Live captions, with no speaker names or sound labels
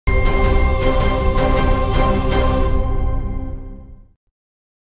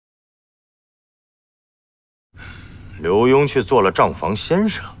刘墉去做了账房先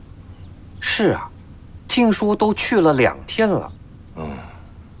生。是啊，听说都去了2天了。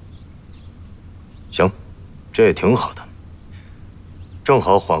行，这也挺好的，正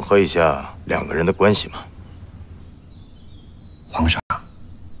好缓和一下2个人的关系嘛。皇上，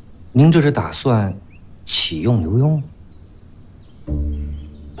您这是打算启用刘墉？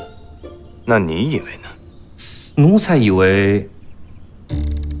那你以为呢？奴才以为，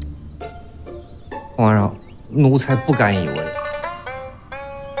皇上，奴才不敢以为。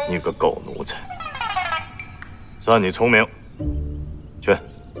你个狗奴才！算你聪明，去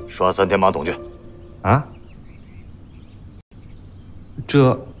刷3天马桶去。啊？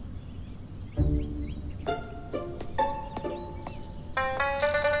这。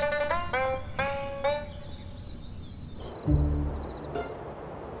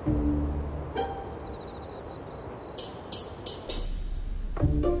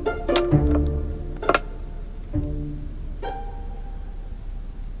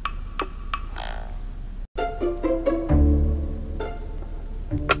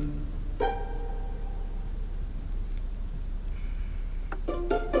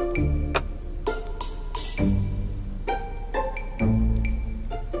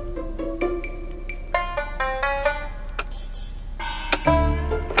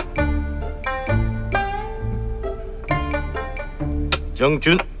将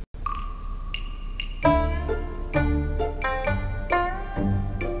军，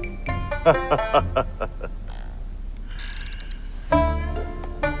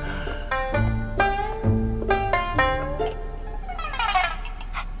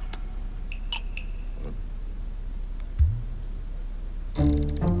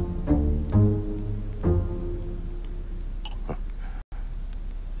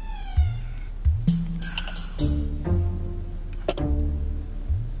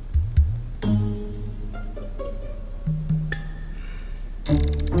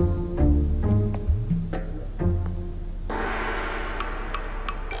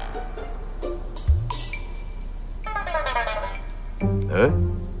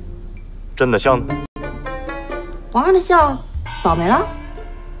真的像呢？皇上的像早没了？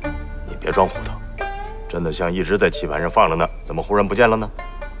你别装糊涂，真的像一直在棋盘上放着呢，怎么忽然不见了呢？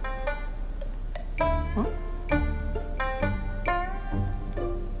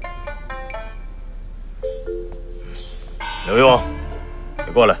刘墉，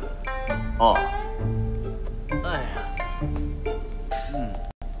你过来。哦。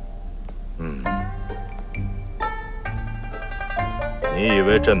你以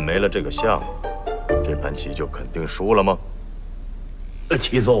为朕没了这个相，这盘棋就肯定输了吗？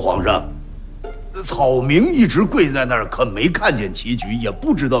启奏皇上，草民一直跪在那儿，可没看见棋局，也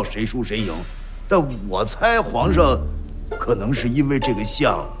不知道谁输谁赢。但我猜皇上可能是因为这个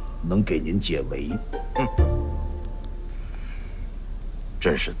相能给您解围。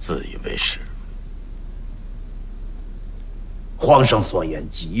真是自以为是。皇上所言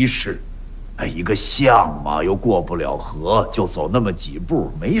极是。一个相嘛，又过不了河，就走那么几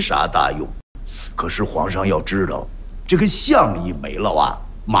步，没啥大用。可是皇上要知道，这个相一没了啊，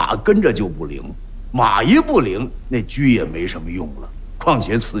马跟着就不灵，马一不灵，那车也没什么用了。况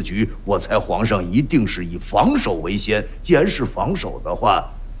且此局，我猜皇上一定是以防守为先。既然是防守的话，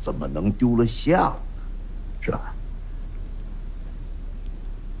怎么能丢了相呢？是吧？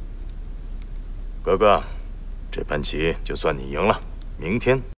哥哥，这盘棋就算你赢了，明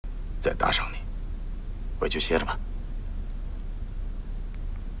天再打赏你，回去歇着吧。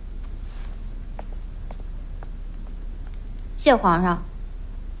谢皇上。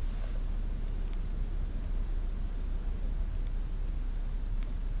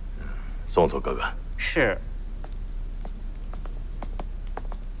送送哥哥。是。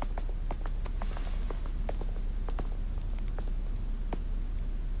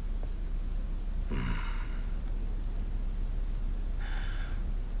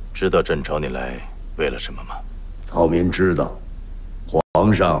知道朕找你来为了什么吗？草民知道，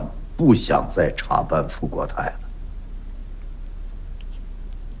皇上不想再查办富国泰了。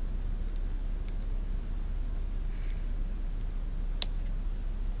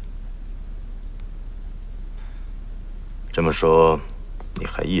这么说，你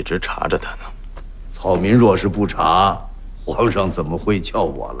还一直查着他呢？草民若是不查，皇上怎么会叫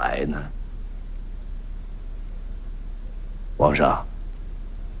我来呢？皇上。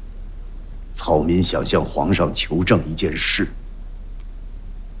草民想向皇上求证一件事。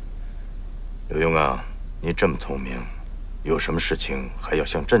刘墉啊，你这么聪明，有什么事情还要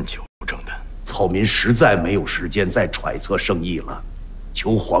向朕求证的？草民实在没有时间再揣测圣意了，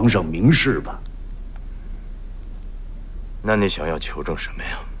求皇上明示吧。那你想要求证什么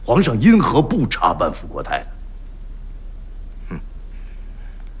呀？皇上因何不查办富国泰呢？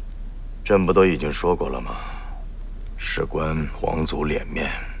朕不都已经说过了吗？事关皇族脸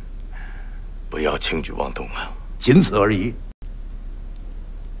面，不要轻举妄动啊！仅此而已。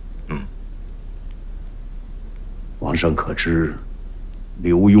皇上可知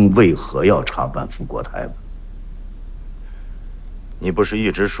刘墉为何要查办富国泰吗？你不是一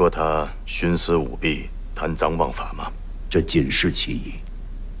直说他徇私舞弊、贪赃枉法吗？这仅是其一。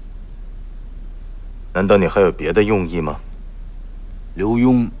难道你还有别的用意吗？刘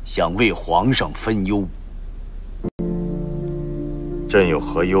墉想为皇上分忧，朕有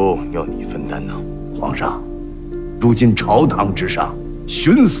何忧要你分担呢？皇上，如今朝堂之上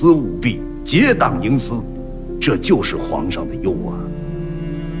徇私舞弊、结党营私，这就是皇上的忧啊！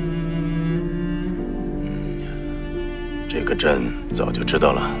这个朕早就知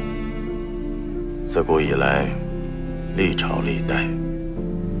道了。自古以来，历朝历代，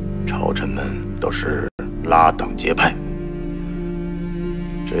朝臣们都是拉党结派，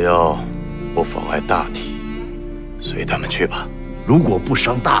只要不妨碍大体，随他们去吧。如果不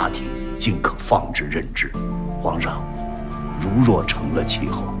伤大体，尽可放之任之。皇上，如若成了气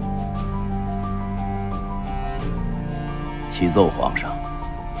候，启奏皇上，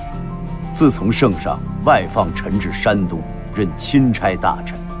自从圣上外放臣至山东，任钦差大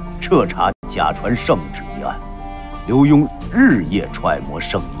臣，彻查假传圣旨一案，刘墉日夜揣摩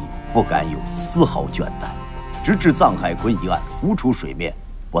圣意，不敢有丝毫倦怠，直至臧海坤一案浮出水面，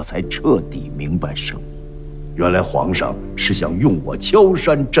我才彻底明白圣意。原来皇上是想用我敲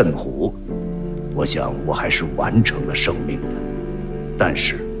山震虎，我想我还是完成了圣命的。但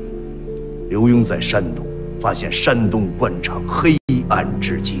是刘墉在山东发现山东官场黑暗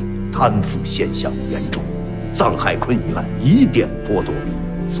之极，贪腐现象严重，臧海坤一案疑点颇多，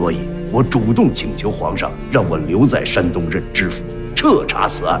所以我主动请求皇上让我留在山东任知府，彻查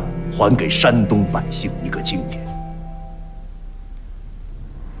此案，还给山东百姓一个青天。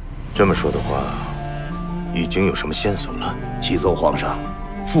这么说的话，已经有什么线索了？启奏皇上，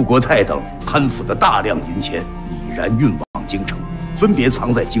富国泰等贪腐的大量银钱已然运往京城，分别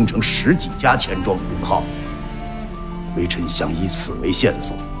藏在京城10几家钱庄名号。微臣想以此为线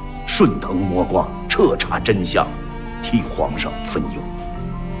索，顺藤摸瓜，彻查真相，替皇上分忧。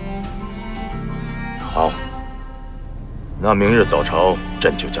好，那明日早朝，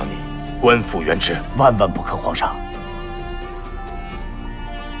朕就将你官复原职。万万不可，皇上！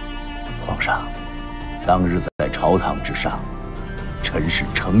皇上，当日在朝堂之上，臣是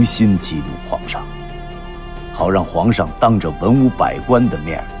诚心激怒皇上，好让皇上当着文武百官的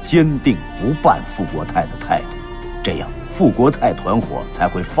面坚定不办富国泰的态度，这样富国泰团伙才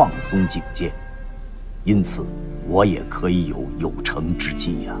会放松警戒，因此我也可以有成之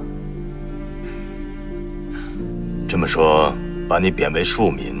计呀。这么说，把你贬为庶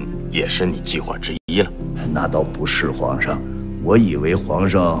民也是你计划之一了？那倒不是，皇上，我以为皇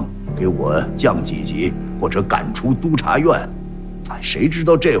上给我降几级或者赶出督察院，谁知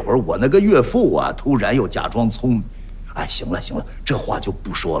道这会儿我那个岳父啊，突然又假装聪明。行了行了，这话就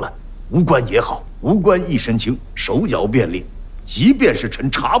不说了。无官也好，无官一身轻，手脚便利，即便是臣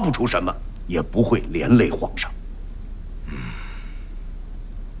查不出什么，也不会连累皇上。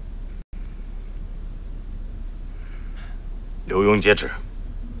刘墉接旨。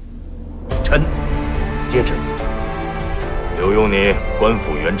臣接旨。刘墉，你官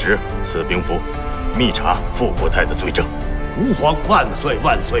复原职，赐兵符，密查富国泰的罪证。吾皇万岁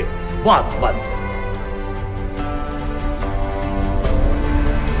万岁万万岁！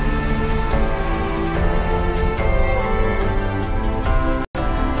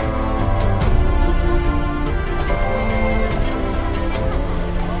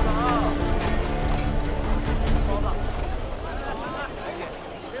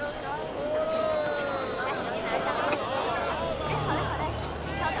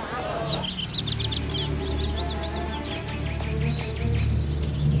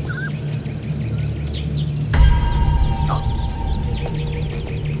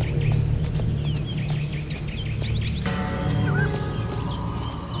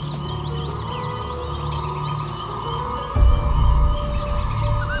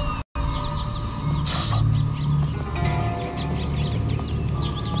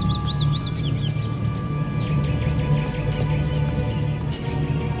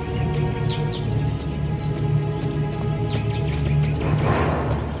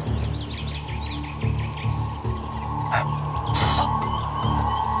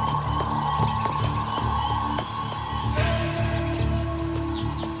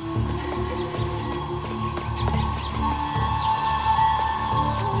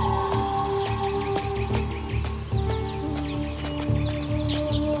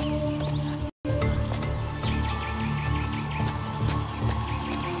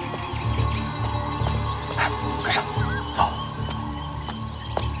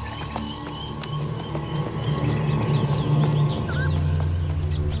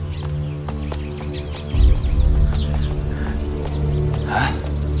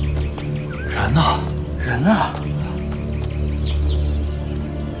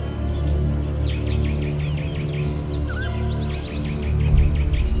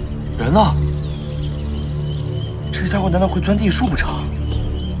人呢？这家伙难道会钻地术不成？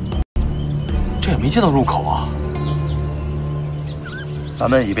这也没见到入口啊！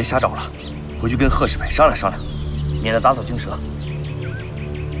咱们也别瞎找了，回去跟贺世伟商量商量，免得打草惊蛇。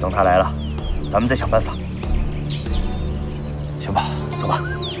等他来了，咱们再想办法。行吧，走吧。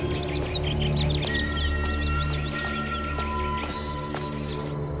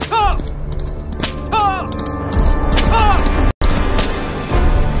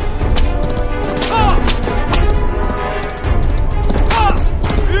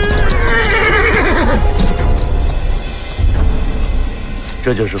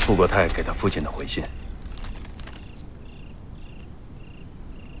这就是傅国泰给他父亲的回信。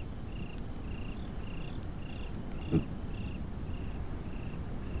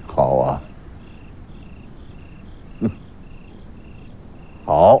好啊，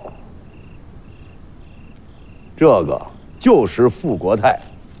好，这个就是傅国泰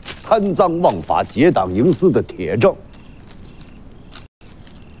贪赃枉法、结党营私的铁证。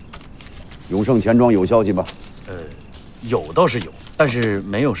永盛钱庄有消息吗？有倒是有，但是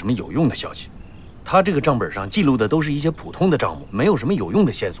没有什么有用的消息。他这个账本上记录的都是一些普通的账目，没有什么有用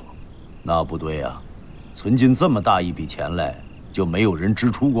的线索。那不对呀，存进这么大一笔钱来，就没有人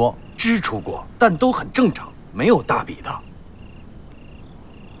支出过？支出过，但都很正常，没有大笔的。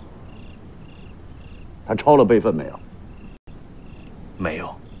他抄了备份没有？没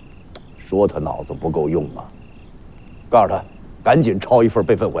有。说他脑子不够用嘛。告诉他，赶紧抄一份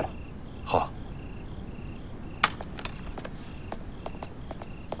备份回来。好。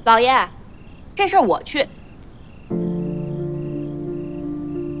老爷，这事儿我去。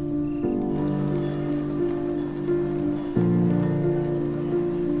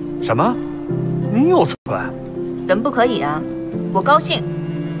什么？你有存？怎么不可以啊？我高兴。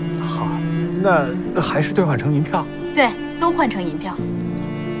好，那还是兑换成银票。对，都换成银票。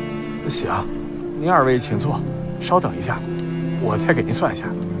行，您二位请坐，稍等一下，我再给您算一下。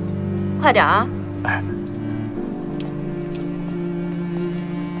快点啊！哎。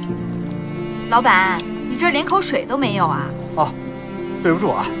老板，你这连口水都没有啊！哦，对不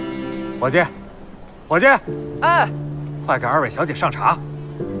住啊，伙计，伙计，哎，快给二位小姐上茶。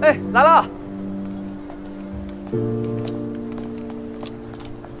哎，来了。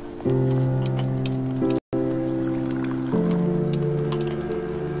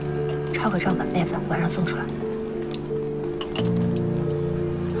抄个账本备份，晚上送出来。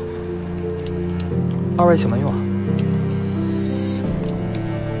二位喜欢用啊？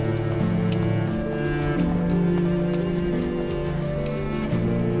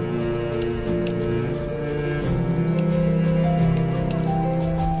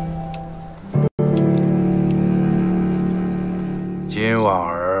今晚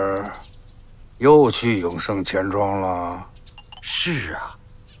儿又去永盛钱庄了？是啊，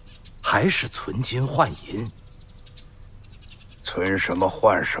还是存金换银。存什么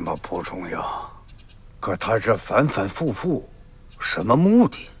换什么不重要，可他这反反复复，什么目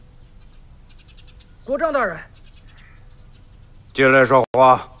的？国丈大人，进来说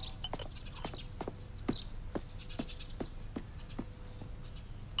话。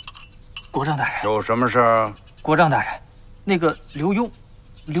国丈大人，有什么事儿？国丈大人。那个刘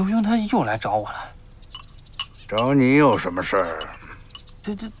墉他又来找我了。找你有什么事儿？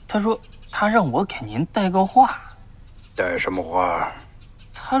他说他让我给您带个话。带什么话？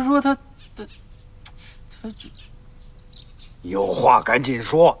他说他有话赶紧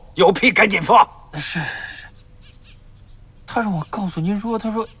说，有屁赶紧放。是。他让我告诉您说，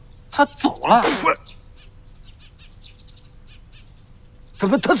他说他走了。怎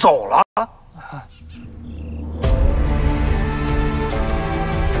么他走了？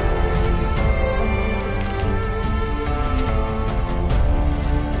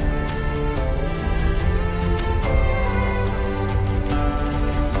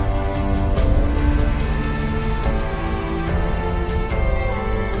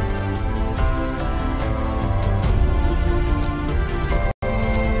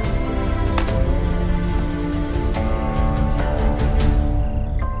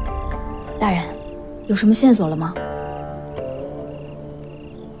大人，有什么线索了吗？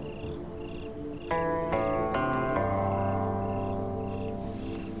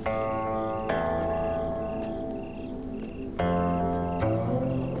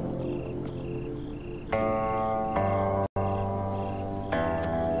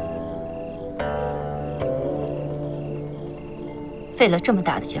费了这么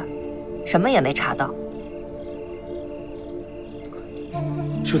大的劲儿，什么也没查到。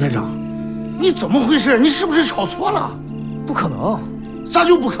邱台长，你怎么回事？你是不是抄错了？不可能，咋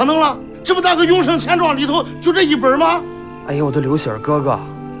就不可能了？这么大个永盛钱庄里头就这一本吗？哎呦，我的刘喜儿哥哥，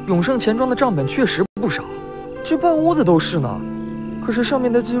永盛钱庄的账本确实不少，这半屋子都是呢。可是上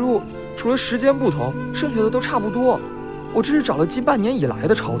面的记录除了时间不同，剩下的都差不多。我这是找了近半年以来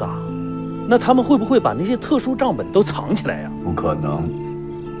的抄档。那他们会不会把那些特殊账本都藏起来呀？不可能。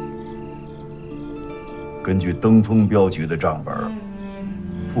根据登封镖局的账本，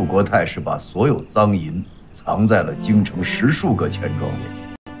傅国泰是把所有赃银藏在了京城10数个钱庄里。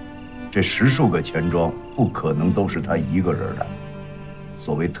这10数个钱庄不可能都是他一个人的。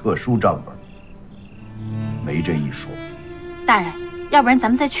所谓特殊账本，没这一说。大人，要不然咱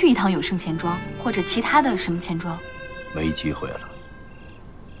们再去一趟永盛钱庄，或者其他的什么钱庄？没机会了。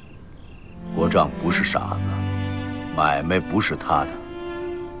国丈不是傻子，买卖不是他的，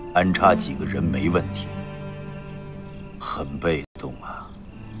安插几个人没问题。很被动啊。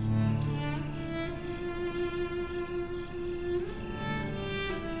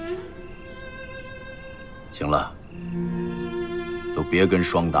行了，都别跟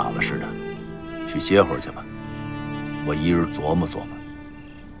霜打了似的，去歇会儿去吧。我一人琢磨琢磨。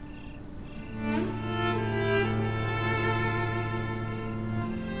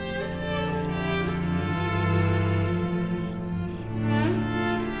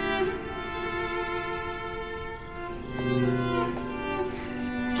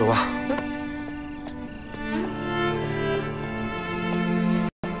走吧。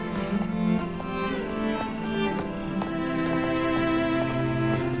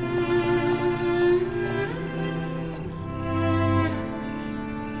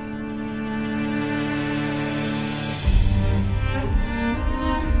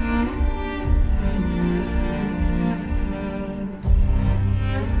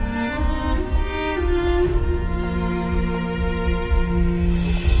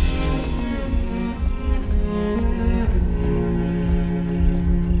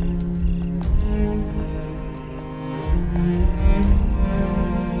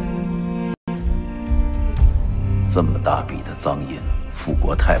这么大笔的赃银，傅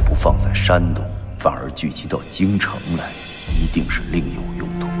国泰不放在山东，反而聚集到京城来，一定是另有用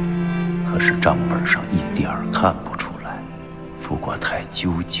途。可是账本上一点儿看不出来，傅国泰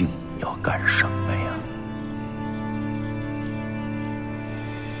究竟要干什么呀？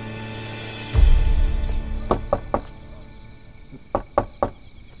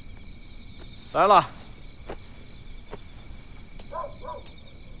来了。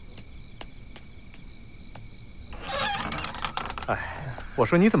哎，我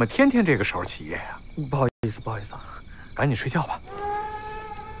说你怎么天天这个时候起夜呀？不好意思，不好意思啊，赶紧睡觉吧。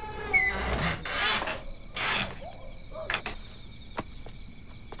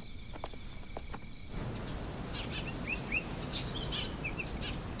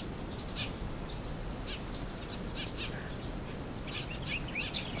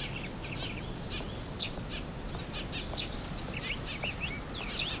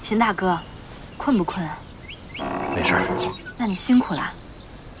秦大哥，困不困啊？没事。那你辛苦了。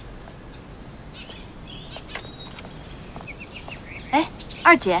哎，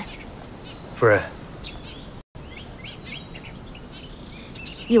二姐。夫人。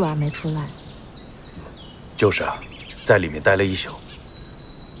一晚没出来。就是啊，在里面待了一宿。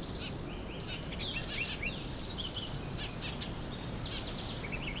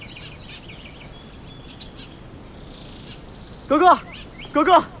哥哥，哥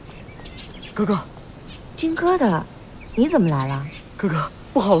哥，哥哥，金哥的，你怎么来了？哥哥，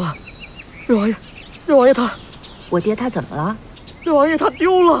不好了，六王爷他，我爹他怎么了？六王爷他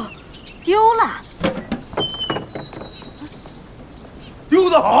丢了，丢了，丢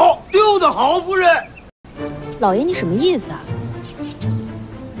得好，丢得好，夫人。老爷你什么意思啊？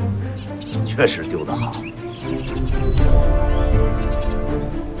确实丢得好。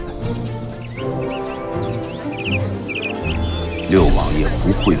六王爷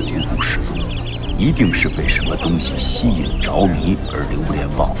不会无故失踪，一定是被什么东西吸引着迷而流连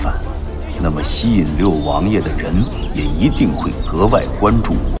忘返。那么吸引六王爷的人也一定会格外关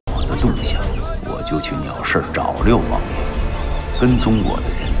注我的动向，我就去鸟市找六王爷，跟踪我的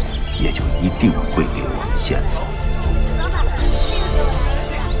人也就一定会给我们线索。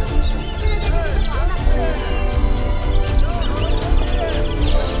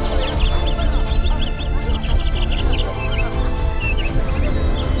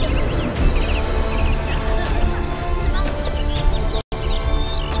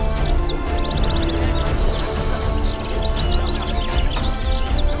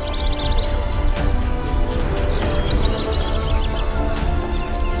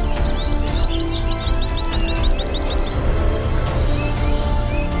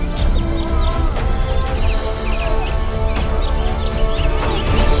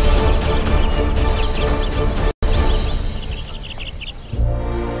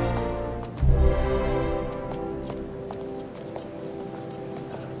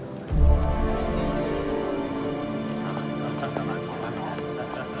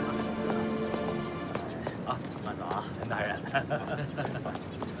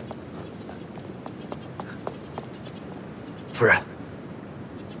夫人，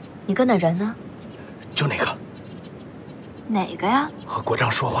你跟那人呢？就那个。哪个呀？和国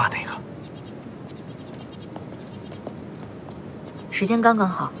丈说话那个。时间刚刚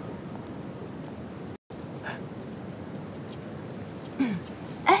好。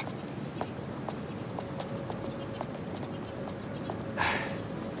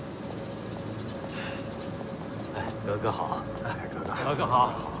哥哥好，哥哥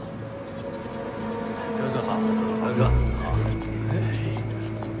好，哥哥好，哥哥好。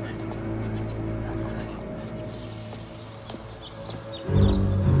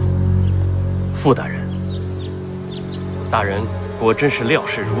傅大人，大人果真是料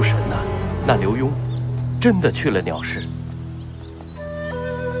事如神呐！那刘墉真的去了鸟市。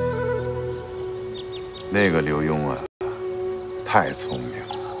那个刘墉啊，太聪明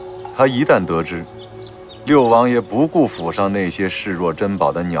了。他一旦得知六王爷不顾府上那些视若珍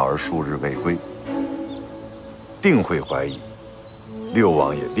宝的鸟儿数日未归，定会怀疑六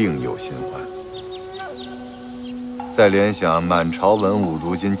王爷另有新欢。再联想满朝文武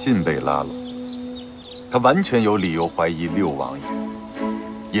如今尽被拉拢，他完全有理由怀疑六王爷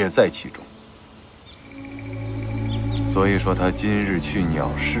也在其中。所以说他今日去鸟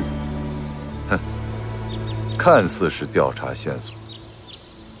市，看似是调查线索，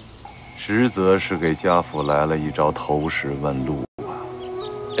实则是给家父来了一招投石问路啊！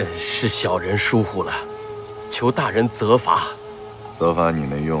是小人疏忽了，求大人责罚。责罚你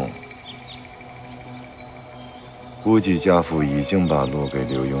没用，估计家父已经把路给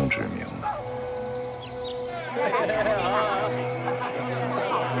刘墉指明了。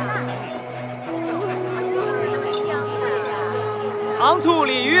糖醋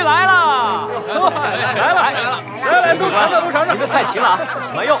鲤鱼来了！来，都尝尝，都尝尝。您的菜齐了啊，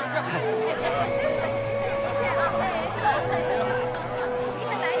请慢用。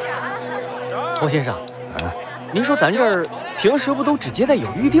侯先生，您说咱这儿平时不都只接待有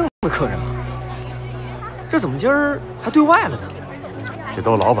预定的客人吗？这怎么今儿还对外了呢？这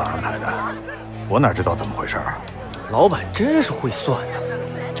都老板安排的，我哪知道怎么回事啊？老板真是会算的。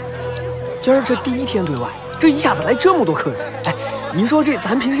今儿这第一天对外，这一下子来这么多客人，哎，您说这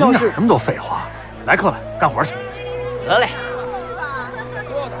咱平时要是那么多废话，来客了，干活去。得嘞。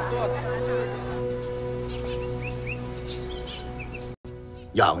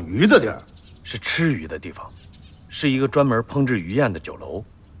养鱼的地儿。是吃鱼的地方，是一个专门烹制鱼宴的酒楼。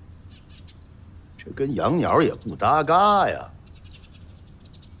这跟养鸟也不搭嘎呀。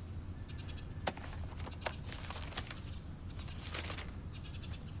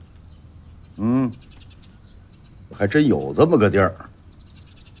还真有这么个地儿，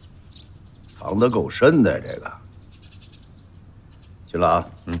藏得够深的这个。进来啊，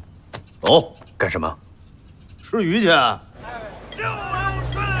走，干什么？吃鱼去啊。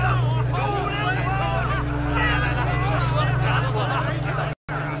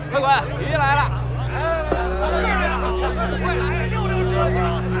快快，鱼来了！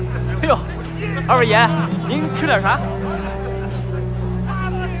哎呦，二位爷，您吃点啥？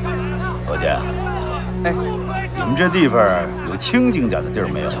老姐，哎，你们这地方有清静点的地儿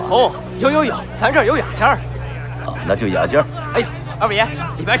没有啊？有，咱这儿有雅间儿。啊，那就雅间儿。哎呦，二位爷，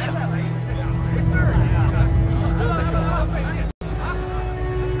里边请。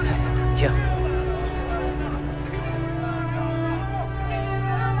请。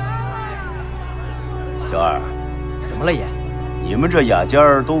小二，怎么了爷？你们这雅间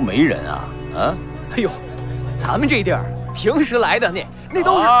儿都没人啊？啊？哎呦，咱们这地儿平时来的那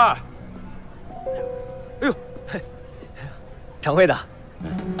都是。哎呦，掌柜的，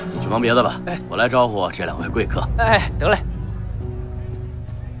你去忙别的吧，我来招呼这两位贵客。哎，得嘞。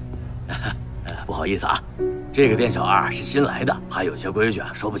不好意思啊，这个店小二是新来的，怕有些规矩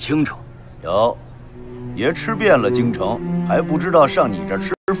啊说不清楚。有，爷吃遍了京城，还不知道上你这儿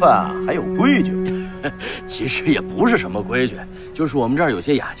吃饭啊还有规矩。其实也不是什么规矩，就是我们这儿有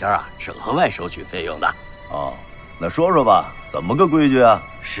些雅间啊是额外收取费用的。哦，那说说吧，怎么个规矩啊？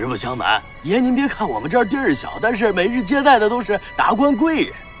实不相瞒，爷您别看我们这儿地儿小，但是每日接待的都是达官贵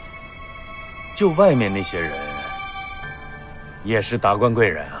人。就外面那些人，也是达官贵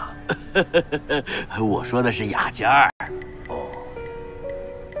人啊。我说的是雅间儿。哦，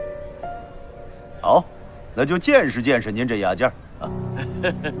好，那就见识见识您这雅间儿啊。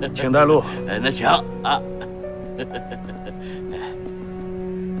请带路。那请啊。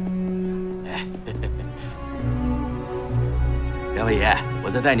两位爷，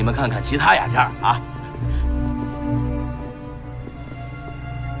我再带你们看看其他雅间儿啊。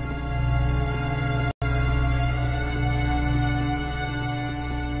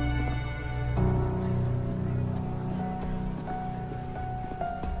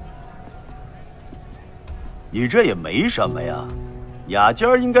你这也没什么呀，雅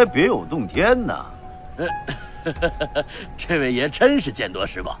间应该别有洞天呐。这位爷真是见多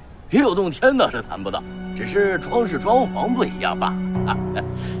识广，别有洞天倒是谈不到，只是装饰装潢不一样罢了。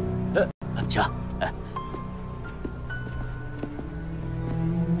请。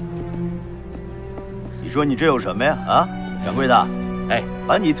你说你这有什么呀？啊，掌柜的，哎，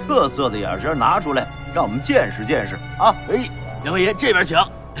把你特色的雅间拿出来，让我们见识见识啊！哎，两位爷这边请。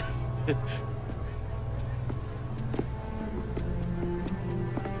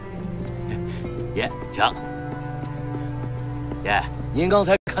爷，请。爷，您刚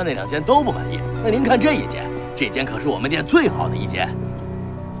才看那2间都不满意，那您看这一间，这间可是我们店最好的一间，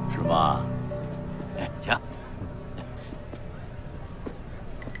是吗？哎，请。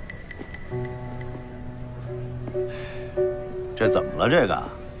这怎么了？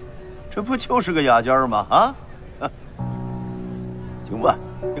这不就是个雅间吗？啊，行吧，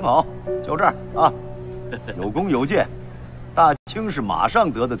挺好，就这儿啊，有功有戒，大清是马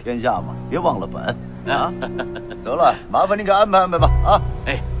上得的天下嘛，别忘了本啊。得了，麻烦您给安排安排吧啊。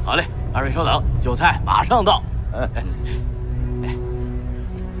哎，好嘞，二位稍等，酒菜马上到。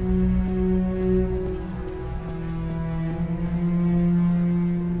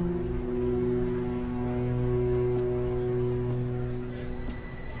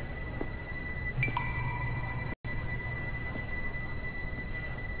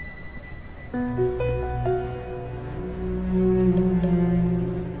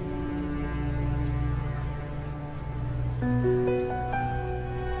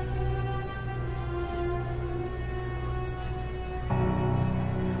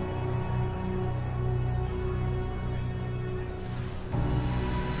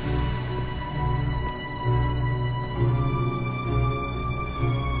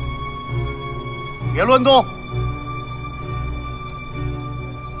别乱动！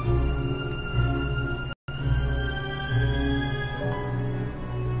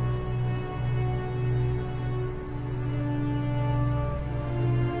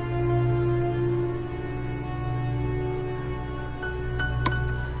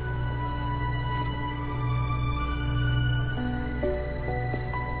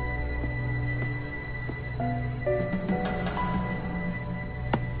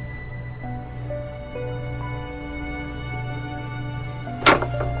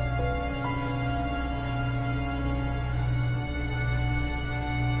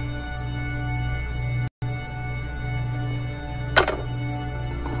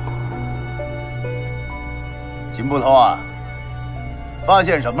金捕头啊，发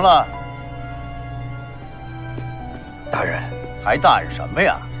现什么了？大人，还大人什么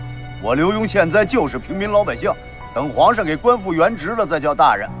呀？我刘墉现在就是平民老百姓，等皇上给官复原职了再叫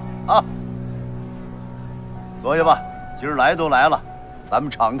大人啊。坐下吧，今儿来都来了，咱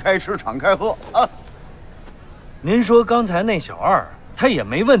们敞开吃，敞开喝啊。您说刚才那小二，他也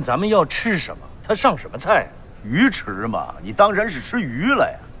没问咱们要吃什么，他上什么菜啊？鱼池嘛，你当然是吃鱼了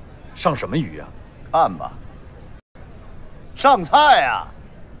呀。上什么鱼啊？看吧。上菜呀！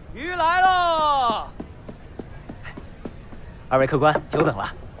鱼来喽！二位客官，久等了。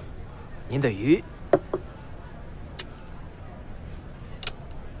您的鱼，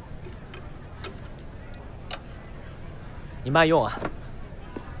您慢用啊。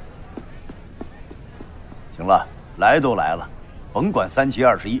行了，来都来了，甭管3七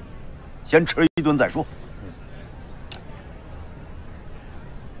21，先吃一顿再说。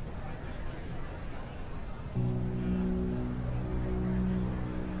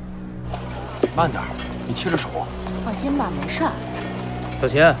慢点，你切着手。放心吧，没事儿。小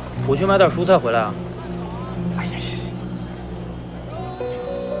秦，我去买点蔬菜回来啊。哎呀，行。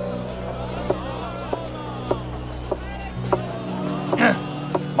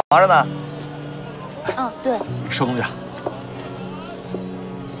忙着呢。嗯，对。收东西。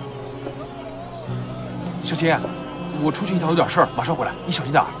小秦，我出去一趟有点事儿，马上回来，你小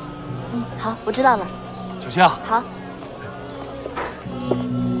心点。嗯，好，我知道了。小心啊。好。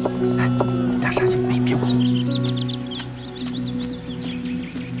俩傻劲，哎，别管。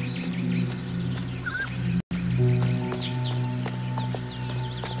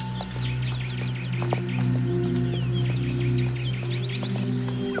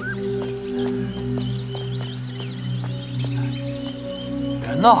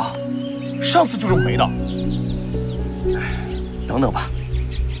人呢？上次就这么没的。等等吧，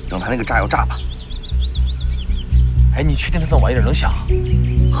等他那个炸药炸吧。哎，你确定他那玩意儿能响？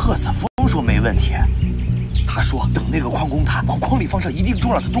贺子峰说没问题，他说等那个矿工他往筐里放上一定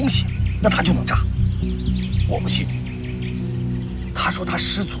重量的东西，那他就能炸。我不信。他说他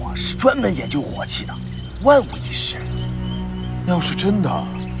师祖是专门研究火器的，万无一失。要是真的，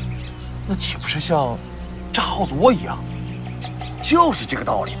那岂不是像炸耗子窝一样。就是这个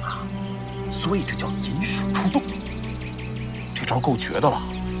道理嘛，所以这叫引水出洞。这招够绝的了。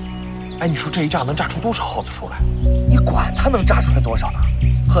哎，你说这一炸能炸出多少耗子出来？你管他能炸出来多少呢？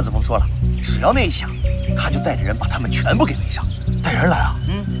贺子峰说了，只要那一响，他就带着人把他们全部给围上。带人来啊？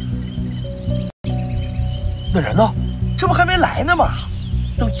那人呢？这不还没来呢吗？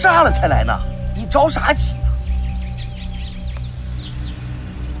等炸了才来呢。你着啥急呢？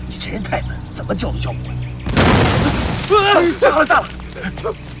你这人太笨，怎么叫都叫不回。炸了炸了！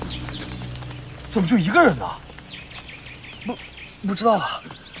怎么就一个人呢？不知道啊。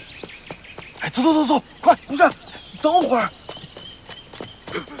哎，走走走走，快！不是，等会儿。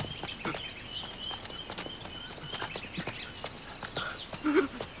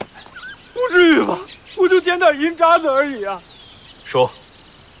不至于吧？我就捡点银渣子而已啊。说，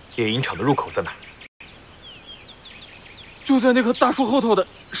猎鹰场的入口在哪？就在那棵大树后头的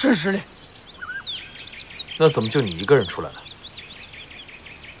深石里。那怎么就你一个人出来了？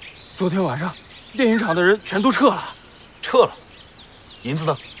昨天晚上，猎鹰场的人全都撤了。撤了？银子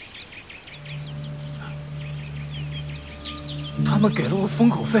呢？他们给了我封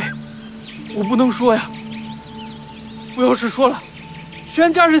口费，我不能说呀。我要是说了，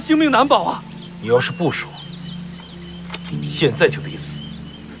全家人性命难保啊！你要是不说，现在就得死。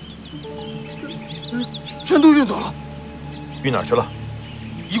全都运走了。运哪儿去了？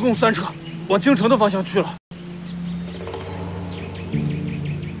一共3车，往京城的方向去了。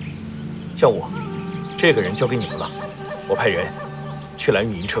像我，这个人交给你们了，我派人去拦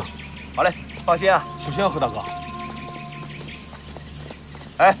运银车。好嘞，放心啊。小心啊，何大哥。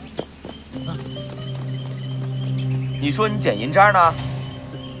哎，你说你捡银渣呢？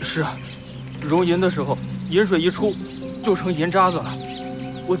是啊，熔银的时候，银水一出，就成银渣子了。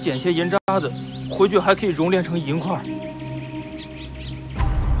我捡些银渣子，回去还可以熔炼成银块。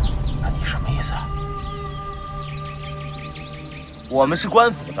那你什么意思啊？我们是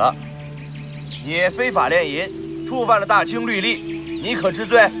官府的，你非法炼银，触犯了大清律例，你可知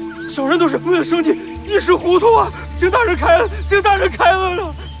罪？小人都是为了生计，一时糊涂啊！请大人开恩，请大人开恩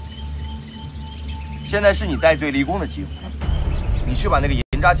啊！现在是你戴罪立功的机会，你去把那个银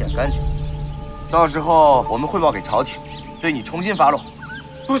渣捡干净，到时候我们汇报给朝廷，对你重新发落。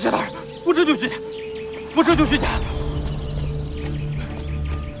多谢大人，我这就去捡，我这就去捡。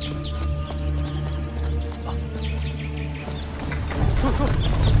走，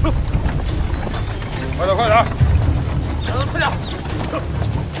快点，快点！快点！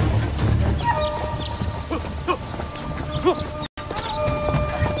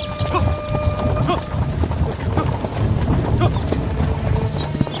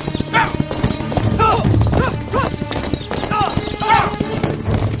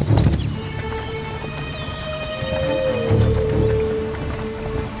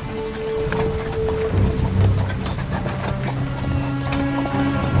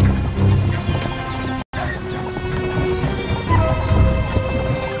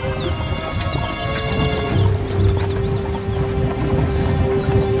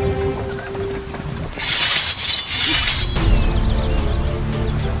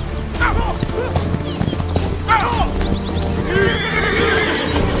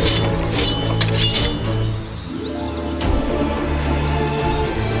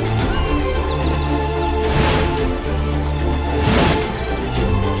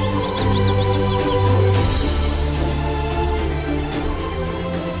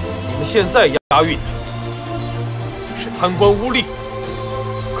现在押运是贪官污吏，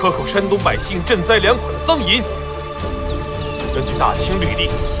克扣山东百姓赈灾粮款的赃银。根据大清律例，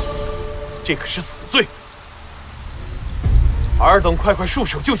这可是死罪。尔等快快束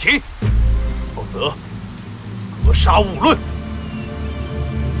手就擒，否则格杀勿论。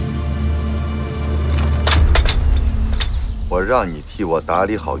我让你替我打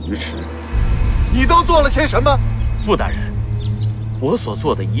理好鱼池，你都做了些什么？傅大人，我所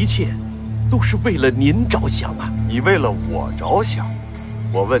做的一切都是为了您着想啊！你为了我着想？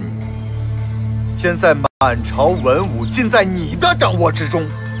我问你，现在满朝文武尽在你的掌握之中，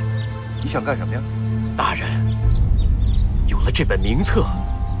你想干什么呀？大人，有了这本名册，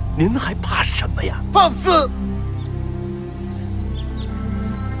您还怕什么呀？放肆！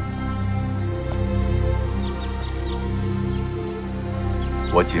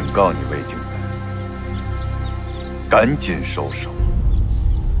我警告你，魏警员，赶紧收手，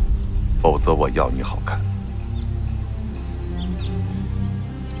否则我要你好看。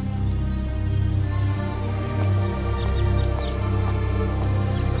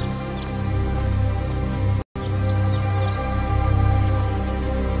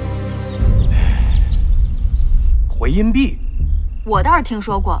回音壁，我倒是听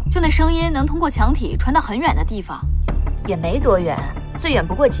说过，就那声音能通过墙体传到很远的地方。也没多远，最远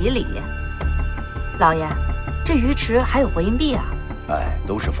不过几里。老爷，这鱼池还有回音壁啊？哎，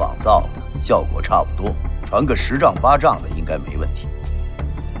都是仿造的，效果差不多，传个10丈8丈的应该没问题。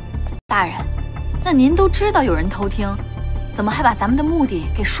大人，那您都知道有人偷听，怎么还把咱们的目的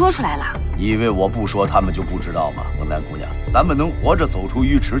给说出来了？你以为我不说他们就不知道吗？蒙南姑娘，咱们能活着走出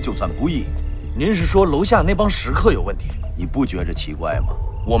鱼池就算不易。您是说楼下那帮食客有问题？你不觉着奇怪吗？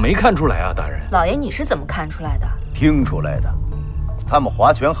我没看出来啊，大人。老爷，你是怎么看出来的？听出来的。他们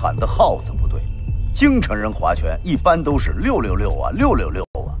划拳喊的号子不对，京城人划拳一般都是666啊，666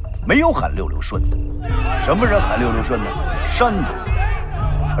啊，没有喊66顺的。什么人喊66顺呢？山东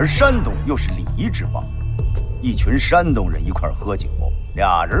人，而山东又是礼仪之邦，一群山东人一块喝酒，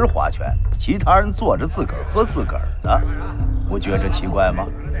俩人划拳，其他人坐着自个儿喝自个儿的，不觉着奇怪吗？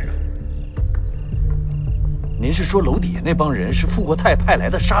您是说楼底下那帮人是富国泰派来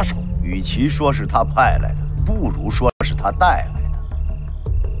的杀手？与其说是他派来的，不如说是他带来的。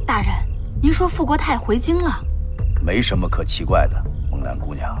大人，您说富国泰回京了？没什么可奇怪的，蒙南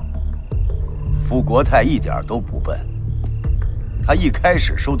姑娘。富国泰一点都不笨。他一开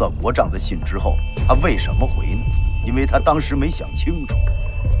始收到国丈的信之后，他为什么回呢？因为他当时没想清楚。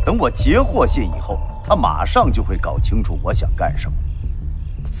等我截获信以后，他马上就会搞清楚我想干什么。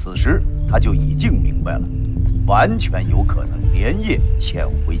此时他就已经明白了，完全有可能连夜潜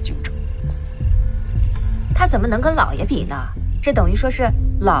回京城。他怎么能跟老爷比呢？这等于说是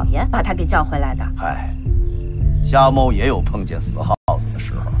老爷把他给叫回来的。嗨，夏某也有碰见死耗子的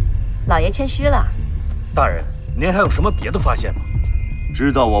时候。老爷谦虚了。大人，您还有什么别的发现吗？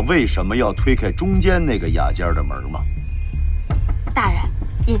知道我为什么要推开中间那个雅间的门吗？大人，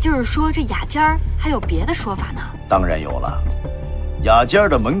也就是说这雅间还有别的说法呢？当然有了。雅间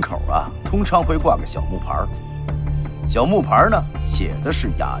的门口啊，通常会挂个小木牌，小木牌呢写的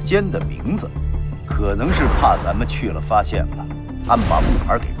是雅间的名字，可能是怕咱们去了发现吧，他们把木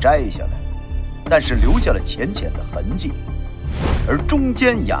牌给摘下来了，但是留下了浅浅的痕迹，而中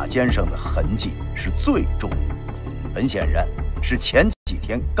间雅间上的痕迹是最重的，很显然是前几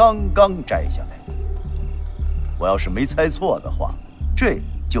天刚刚摘下来的。我要是没猜错的话，这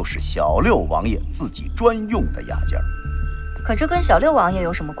就是小六王爷自己专用的雅间。可这跟小六王爷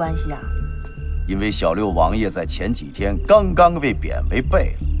有什么关系啊？因为小六王爷在前几天刚刚被贬为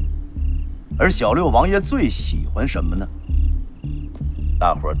贝勒，而小六王爷最喜欢什么呢？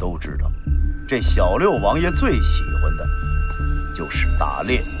大伙儿都知道，这小六王爷最喜欢的就是打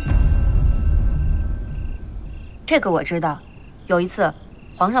猎。这个我知道，有一次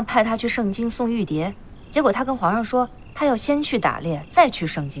皇上派他去盛京送玉牒，结果他跟皇上说他要先去打猎，再去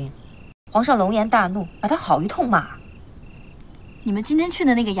盛京。皇上龙颜大怒，把他好一通骂。你们今天去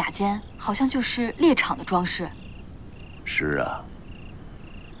的那个雅间，好像就是猎场的装饰。是啊。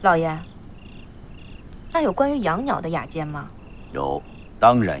老爷，那有关于养鸟的雅间吗？有，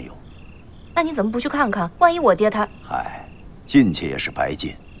当然有。那你怎么不去看看？万一我爹他……嗨，进去也是白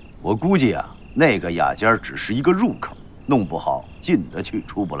进。我估计啊，那个雅间只是一个入口，弄不好进得去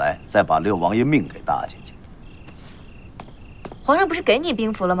出不来，再把六王爷命给搭进去。皇上不是给你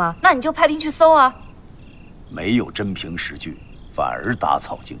兵符了吗？那你就派兵去搜啊。没有真凭实据，反而打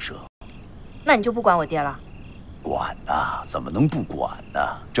草惊蛇。那你就不管我爹了？管呐，怎么能不管呢？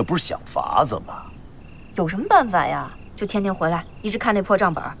这不是想法子吗？有什么办法呀？就天天回来一直看那破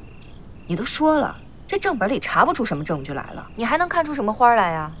账本。你都说了，这账本里查不出什么证据来了，你还能看出什么花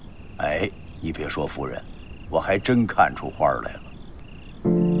来呀？哎，你别说，夫人，我还真看出花来了。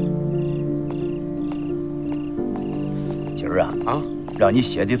今儿啊，让你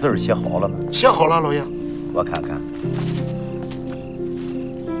写的字儿写好了吗？写好了，老爷。我看看，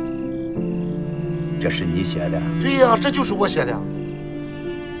这是你写的？对呀，这就是我写的。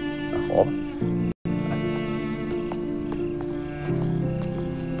那好吧，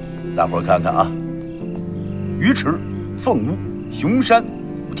大伙儿看看啊，鱼池、凤屋、熊山、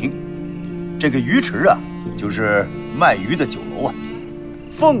虎厅。这个鱼池啊，就是卖鱼的酒楼啊；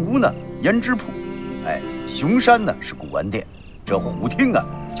凤屋呢，胭脂铺；哎，熊山呢是古玩店；这虎厅啊，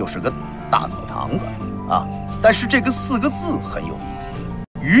就是个大澡堂子啊。但是这个4个字很有意思：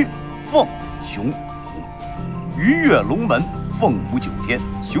鱼、凤、熊、虎。鱼跃龙门，凤舞九天，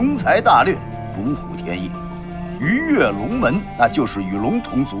雄才大略，如虎添翼。鱼跃龙门，那就是与龙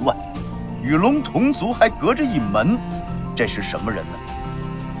同族啊。与龙同族还隔着一门，这是什么人呢？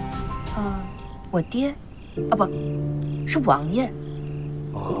我爹，啊不，是王爷。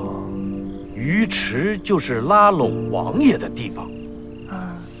哦，鱼池就是拉拢王爷的地方。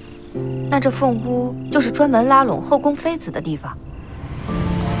那这凤屋就是专门拉拢后宫妃子的地方。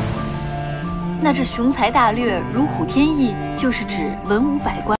那这雄才大略、如虎添翼，就是指文武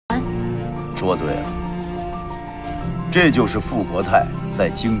百官。说对了，这就是傅国泰在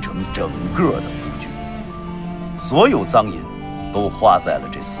京城整个的布局，所有赃银都花在了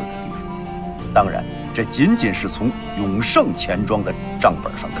这4个地方。当然，这仅仅是从永盛钱庄的账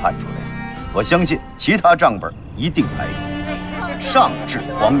本上看出来的，我相信其他账本一定还有。上至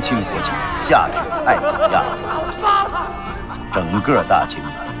皇亲国戚，下至太监丫鬟，整个大清啊，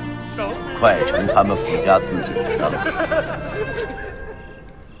快成他们傅家自己的了。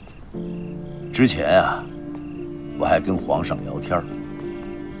之前啊，我还跟皇上聊天，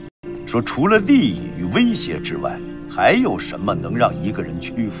说除了利益与威胁之外，还有什么能让一个人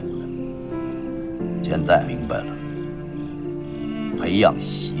屈服呢？现在明白了，培养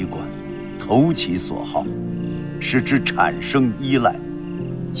习惯，投其所好，使之产生依赖，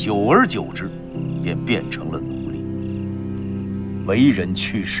久而久之，便变成了奴隶，为人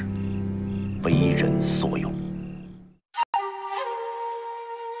驱使，为人所用。